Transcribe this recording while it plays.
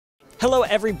Hello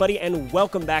everybody and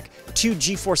welcome back to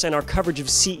GeForce and our coverage of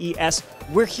CES.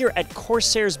 We're here at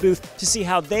Corsair's booth to see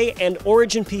how they and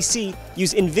Origin PC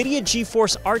use NVIDIA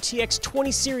GeForce RTX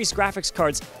 20 series graphics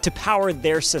cards to power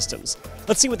their systems.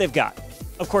 Let's see what they've got.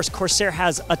 Of course, Corsair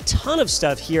has a ton of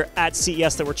stuff here at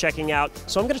CES that we're checking out,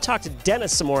 so I'm going to talk to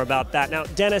Dennis some more about that. Now,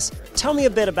 Dennis, tell me a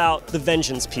bit about the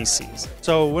Vengeance PCs.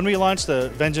 So when we launched the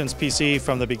Vengeance PC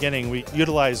from the beginning, we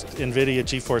utilized NVIDIA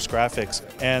GeForce graphics,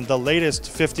 and the latest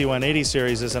 5180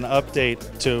 series is an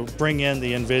update to bring in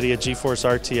the NVIDIA GeForce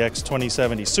RTX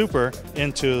 2070 Super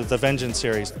into the Vengeance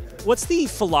series. What's the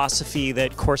philosophy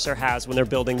that Corsair has when they're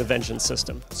building the Vengeance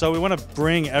system? So we want to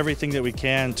bring everything that we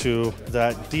can to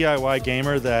that DIY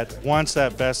gamer that wants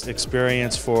that best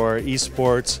experience for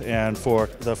esports and for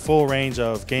the full range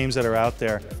of games that are out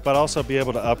there, but also be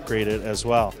able to upgrade it as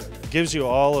well. It gives you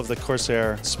all of the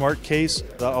Corsair Smart Case,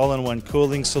 the all-in-one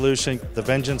cooling solution, the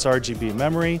Vengeance RGB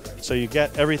memory, so you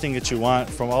get everything that you want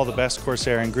from all the best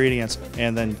Corsair ingredients,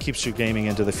 and then keeps you gaming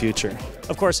into the future.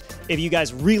 Of course, if you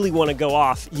guys really want to go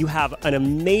off, you have an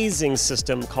amazing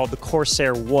system called the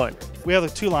Corsair One. We have the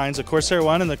two lines, the Corsair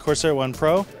One and the Corsair One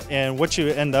Pro, and what you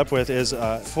end up with is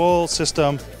a full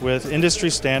system with industry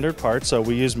standard parts, so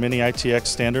we use mini ITX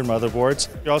standard motherboards.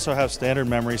 You also have standard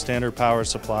memory, standard power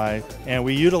supply, and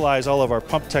we utilize all of our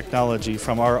pump technology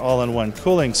from our all-in-one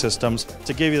cooling systems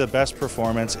to give you the best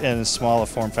performance in as small a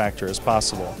form factor as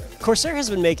possible. Corsair has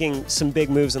been making some big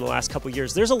moves in the last couple of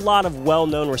years. There's a lot of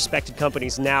well-known, respected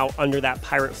companies now under that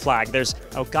pirate flag. There's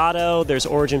Elgato, there's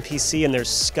Origin PC, and there's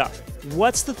Scuf.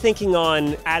 What's the thinking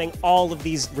on adding all of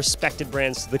these respected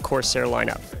brands to the Corsair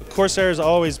lineup? Corsair has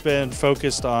always been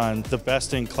focused on the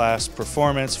best-in-class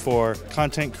performance for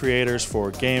content creators,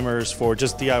 for gamers, for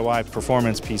just DIY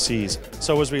performance PCs.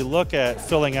 So as we look at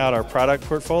filling out our product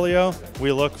portfolio,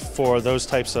 we look for those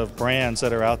types of brands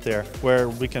that are out there where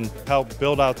we can help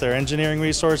build out their engineering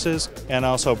resources and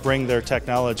also bring their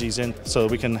technologies in so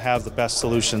we can have the best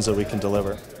solutions that we can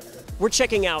deliver. We're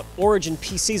checking out Origin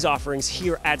PC's offerings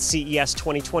here at CES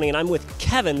 2020, and I'm with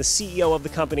Kevin, the CEO of the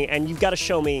company, and you've got to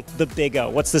show me the Big O.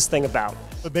 What's this thing about?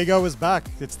 The Big O is back.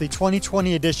 It's the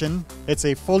 2020 edition. It's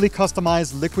a fully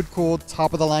customized liquid-cooled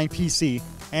top-of-the-line PC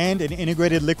and an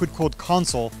integrated liquid-cooled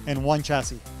console in one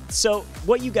chassis. So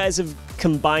what you guys have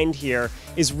combined here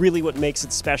is really what makes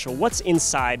it special. What's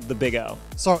inside the Big O?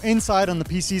 So inside on the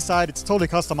PC side, it's totally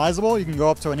customizable. You can go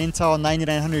up to an Intel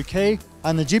 9900K.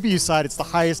 On the GPU side, it's the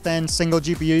highest end single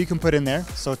GPU you can put in there.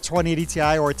 So 2080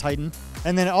 Ti or Titan.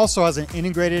 And then it also has an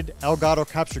integrated Elgato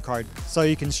capture card. So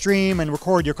you can stream and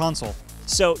record your console.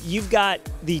 So you've got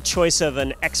the choice of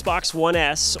an Xbox One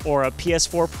S or a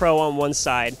PS4 Pro on one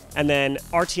side, and then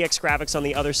RTX graphics on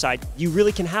the other side. You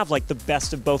really can have like the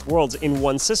best of both worlds in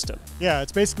one system. Yeah,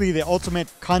 it's basically the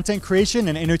ultimate content creation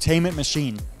and entertainment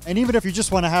machine. And even if you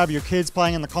just want to have your kids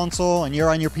playing on the console and you're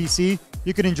on your PC,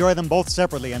 you can enjoy them both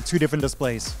separately on two different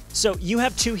displays. So you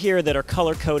have two here that are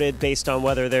color-coded based on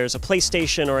whether there's a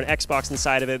PlayStation or an Xbox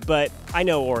inside of it, but I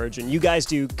know Origin. You guys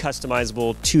do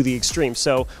customizable to the extreme.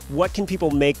 So what can people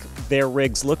make their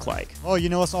rigs look like? Oh, you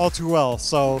know us all too well.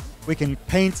 So we can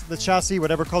paint the chassis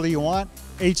whatever color you want,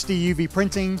 HD UV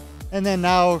printing, and then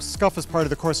now Scuf is part of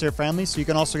the Corsair family, so you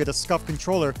can also get a Scuf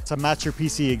controller to match your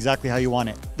PC exactly how you want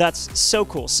it. That's so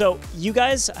cool. So you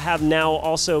guys have now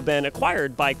also been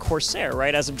acquired by Corsair,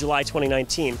 right, as of July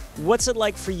 2019. What's it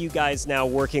like for you guys now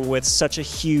working with such a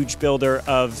huge builder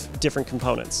of different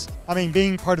components? I mean,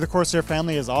 being part of the Corsair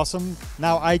family is awesome.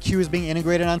 Now iCUE is being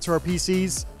integrated onto our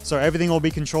PCs, so everything will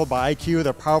be controlled by iCUE,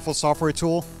 their powerful software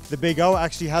tool. The Big O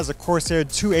actually has a Corsair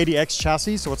 280X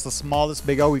chassis, so it's the smallest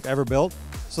Big O we've ever built.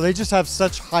 So they just have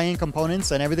such high-end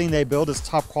components, and everything they build is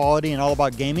top quality and all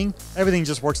about gaming. Everything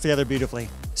just works together beautifully.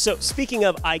 So speaking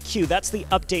of iCUE, that's the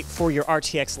update for your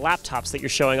RTX laptops that you're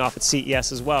showing off at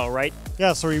CES as well, right?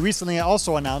 Yeah, so we recently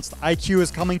also announced iCUE is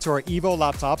coming to our Evo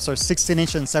laptops, our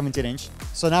 16-inch and 17-inch.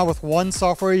 So now with one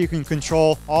software, you can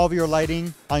control all of your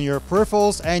lighting on your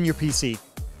peripherals and your PC.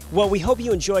 Well, we hope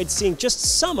you enjoyed seeing just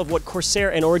some of what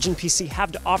Corsair and Origin PC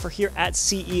have to offer here at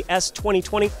CES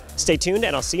 2020. Stay tuned,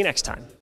 and I'll see you next time.